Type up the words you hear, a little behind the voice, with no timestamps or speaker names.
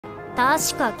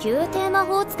確か宮廷魔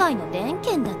法使いの伝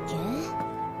剣だっ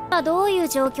け？どういう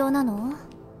状況なの？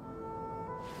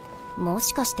も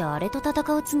しかしてあれと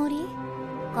戦うつもり？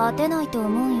勝てないと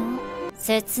思うよ。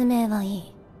説明はい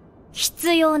い。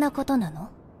必要なことな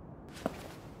の？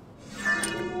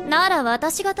なら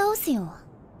私が倒すよ。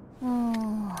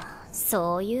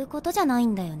そういうことじゃない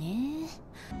んだよね。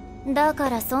だか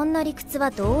らそんな理屈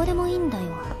はどうでもいいんだよ。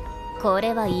こ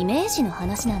れはイメージの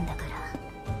話なんだから。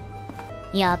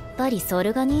やっぱりソ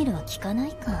ルガニールは効かな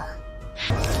いか。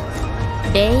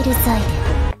レイルサイデン。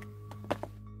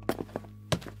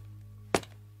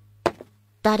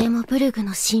誰もブルグ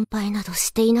の心配など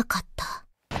していなかった。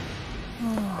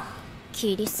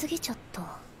切りすぎちゃった。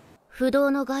不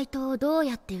動の街灯をどう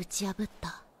やって打ち破っ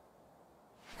た？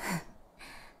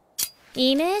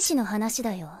イメージの話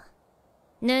だよ。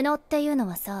布っていうの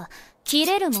はさ、切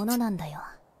れるものなんだよ。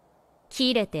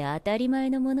切れて当たり前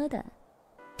のものだ。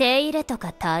手入れと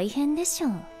か大変でしょ。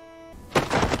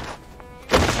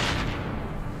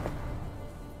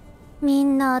み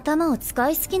んな頭を使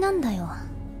いすぎなんだよ。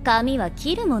髪は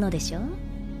切るものでしょ。